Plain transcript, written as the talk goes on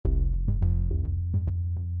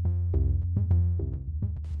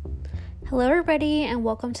Hello, everybody, and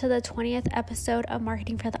welcome to the 20th episode of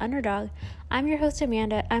Marketing for the Underdog. I'm your host,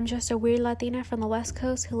 Amanda. I'm just a weird Latina from the West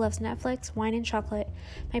Coast who loves Netflix, wine, and chocolate.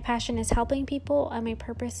 My passion is helping people, and my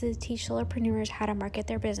purpose is to teach solopreneurs how to market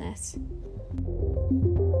their business.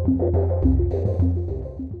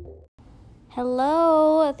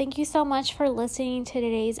 Hello, thank you so much for listening to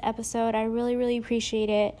today's episode. I really appreciate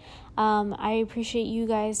it. I appreciate you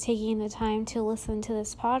guys taking the time to listen to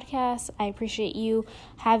this podcast. I appreciate you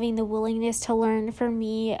having the willingness to learn from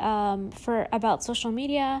me about social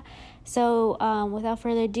media. So without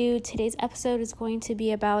further ado, today's episode is going to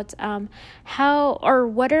be about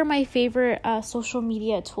what are my favorite social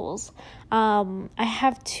media tools. I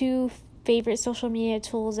have two favorite social media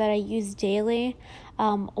tools that I use daily.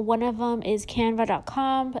 One of them is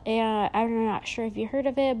canva.com, and I'm not sure if you heard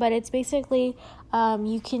of it, but it's basically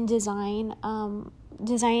you can design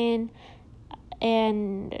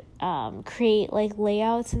and create like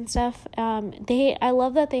layouts and stuff. I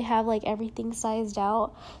love that they have like everything sized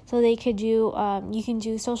out, so they could do you can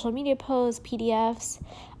do social media posts, PDFs.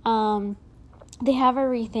 They have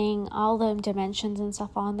everything, all the dimensions and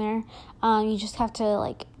stuff on there. You just have to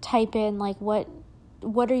like type in like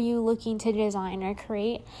what are you looking to design or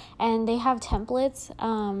create, and they have templates.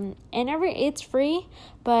 It's free,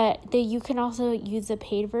 but you can also use the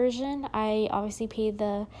paid version. I obviously have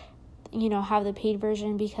the paid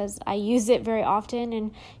version because I use it very often,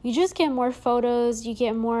 and you just get more photos.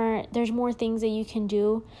 There's more things that you can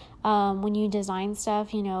do when you design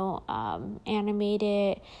stuff, animate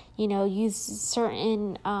it, use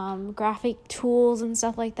certain graphic tools and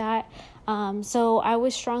stuff like that. So I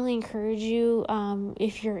would strongly encourage you,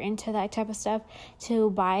 if you're into that type of stuff, to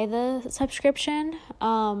buy the subscription.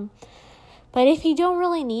 But if you don't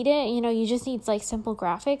really need it, you just need like simple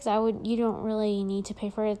graphics, you don't really need to pay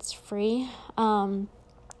for it. It's free. But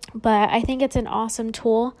I think it's an awesome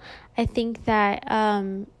tool. I think that,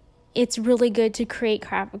 it's really good to create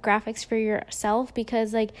graphics for yourself,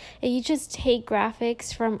 because like if you just take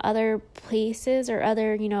graphics from other places or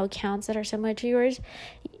other, accounts that are similar to yours,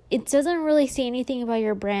 it doesn't really say anything about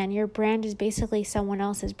your brand. Your brand is basically someone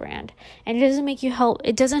else's brand, and it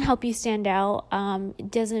doesn't help you stand out. It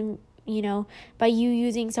doesn't, by you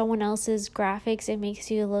using someone else's graphics, it makes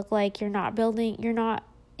you look like you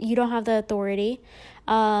don't have the authority.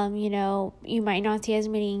 You might not see as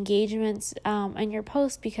many engagements in your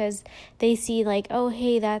post because they see like, oh,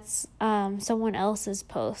 hey, that's someone else's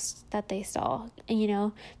post that they saw,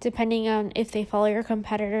 depending on if they follow your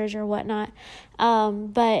competitors or whatnot.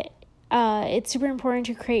 But it's super important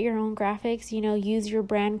to create your own graphics, use your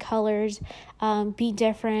brand colors, be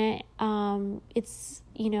different. It's,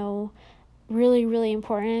 really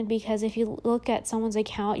important, because if you look at someone's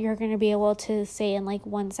account, you're going to be able to say in like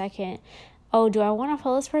 1 second, oh, do I want to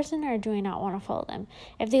follow this person or do I not want to follow them?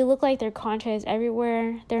 If they look like their content is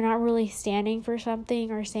everywhere, they're not really standing for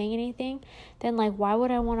something or saying anything, then like, why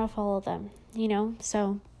would I want to follow them?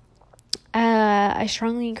 So I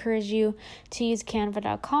strongly encourage you to use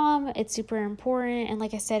canva.com. It's super important. And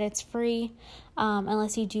like I said, it's free,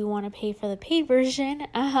 unless you do want to pay for the paid version.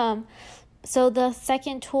 So the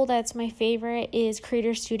second tool that's my favorite is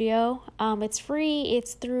Creator Studio. It's free.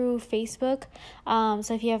 It's through Facebook.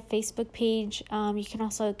 So if you have a Facebook page, you can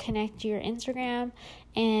also connect to your Instagram,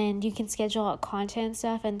 and you can schedule out content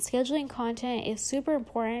stuff. And scheduling content is super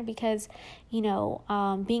important because,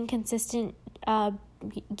 being consistent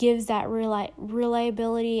gives that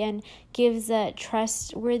reliability and gives that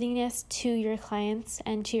trustworthiness to your clients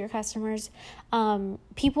and to your customers.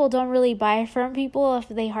 People don't really buy from people if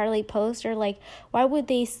they hardly post, or like, why would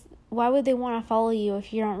they want to follow you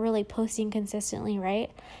if you're not really posting consistently, right?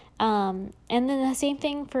 And then the same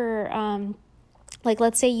thing for like,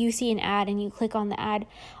 let's say you see an ad and you click on the ad.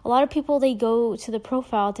 A lot of people, they go to the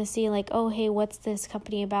profile to see like, oh, hey, what's this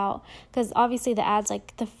company about? Because obviously the ad's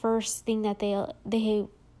like the first thing that they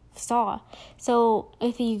saw. So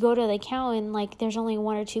if you go to the account and like there's only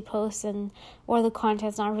 1 or 2 posts or the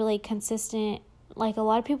content's not really consistent, like a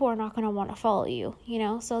lot of people are not going to want to follow you,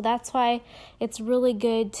 So that's why it's really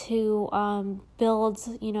good to build,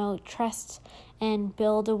 trust and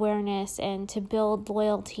build awareness and to build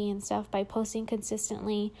loyalty and stuff by posting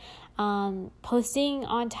consistently, posting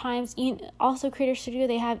on times. Also, Creator Studio,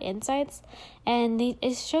 they have insights, and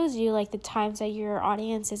it shows you like the times that your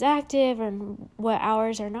audience is active and what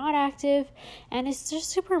hours are not active, and it's just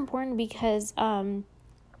super important because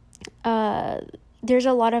there's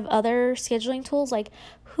a lot of other scheduling tools like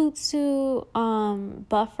Hootsuite,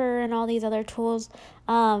 Buffer, and all these other tools,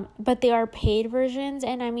 but they are paid versions.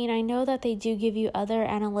 And I mean, I know that they do give you other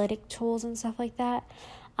analytic tools and stuff like that,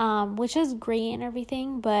 which is great and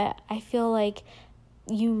everything, but I feel like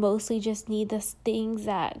you mostly just need the things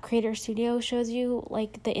that Creator Studio shows you,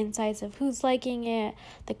 like the insights of who's liking it,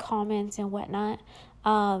 the comments and whatnot.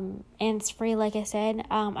 And it's free, like I said.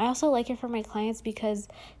 I also like it for my clients because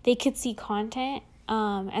they could see content,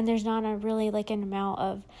 and there's not a really like an amount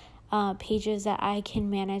of pages that I can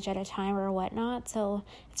manage at a time or whatnot. So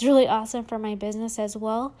it's really awesome for my business as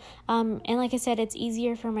well. And like I said, it's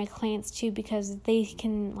easier for my clients too, because they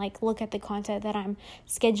can like look at the content that I'm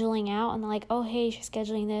scheduling out and they're like, oh, hey, she's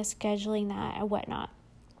scheduling this, scheduling that, and whatnot.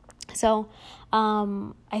 So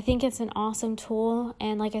I think it's an awesome tool.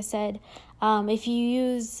 And like I said, if you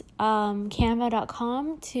use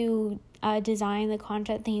canva.com to design the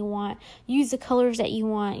content that you want, use the colors that you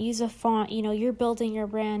want, use a font, you're building your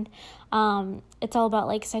brand. It's all about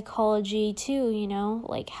like psychology too,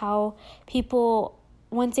 like how people,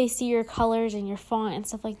 once they see your colors and your font and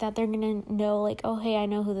stuff like that, they're going to know like, oh, hey, I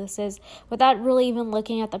know who this is, without really even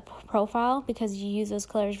looking at the profile, because you use those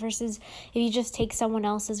colors, versus if you just take someone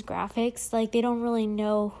else's graphics, like they don't really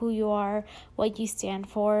know who you are, what you stand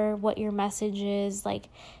for, what your message is, like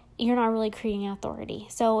you're not really creating authority.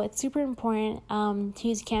 So it's super important to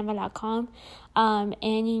use canva.com.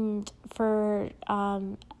 And for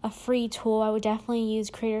a free tool, I would definitely use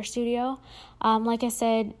Creator Studio. Like I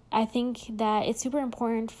said, I think that it's super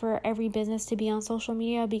important for every business to be on social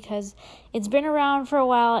media, because it's been around for a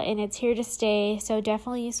while and it's here to stay. So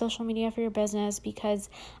definitely use social media for your business, because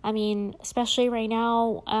especially right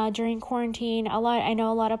now during quarantine, I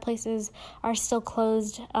know a lot of places are still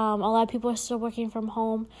closed. A lot of people are still working from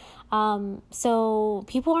home. So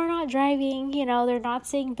people are not driving, they're not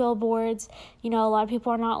seeing billboards. A lot of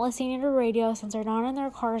people are not listening to radio since they're not in their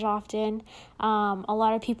cars often. A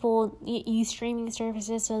lot of people use streaming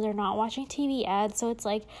services, so they're not watching TV ads. So it's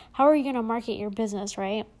like, how are you going to market your business,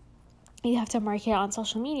 right? You have to market on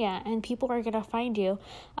social media, and people are going to find you.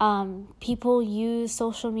 People use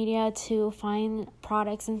social media to find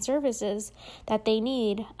products and services that they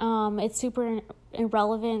need. It's super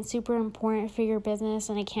irrelevant, super important for your business,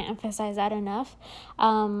 and I can't emphasize that enough.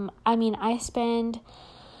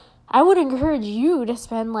 I would encourage you to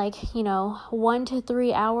spend 1 to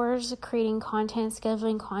 3 hours creating content,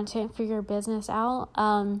 scheduling content for your business out.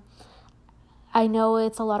 I know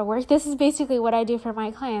it's a lot of work. This is basically what I do for my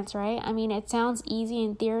clients, right? It sounds easy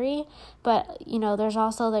in theory, but there's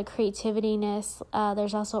also the creativeness,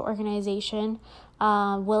 there's also organization,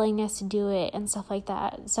 willingness to do it and stuff like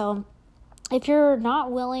that. So if you're not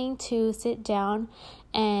willing to sit down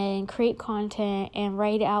and create content and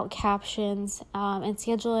write out captions and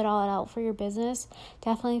schedule it all out for your business,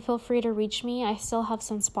 definitely feel free to reach me. I still have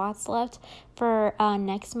some spots left for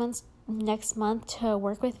next month to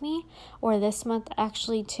work with me, or this month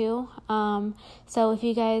actually too. So if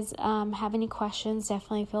you guys have any questions,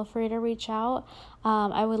 definitely feel free to reach out.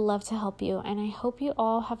 I would love to help you, and I hope you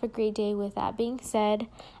all have a great day with that being said,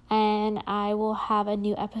 and I will have a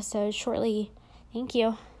new episode shortly. Thank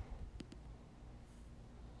you.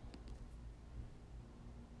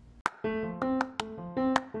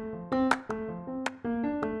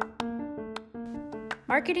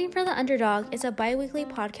 Marketing for the Underdog is a bi-weekly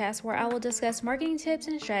podcast where I will discuss marketing tips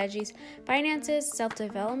and strategies, finances,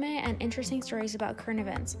 self-development, and interesting stories about current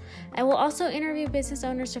events. I will also interview business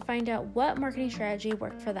owners to find out what marketing strategy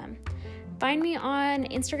worked for them. Find me on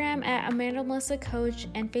Instagram at Amanda Melissa Coach,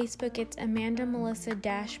 and Facebook it's Amanda Melissa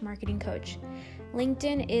Marketing Coach.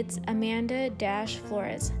 LinkedIn it's Amanda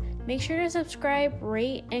Flores. Make sure to subscribe,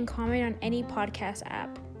 rate, and comment on any podcast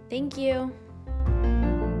app. Thank you.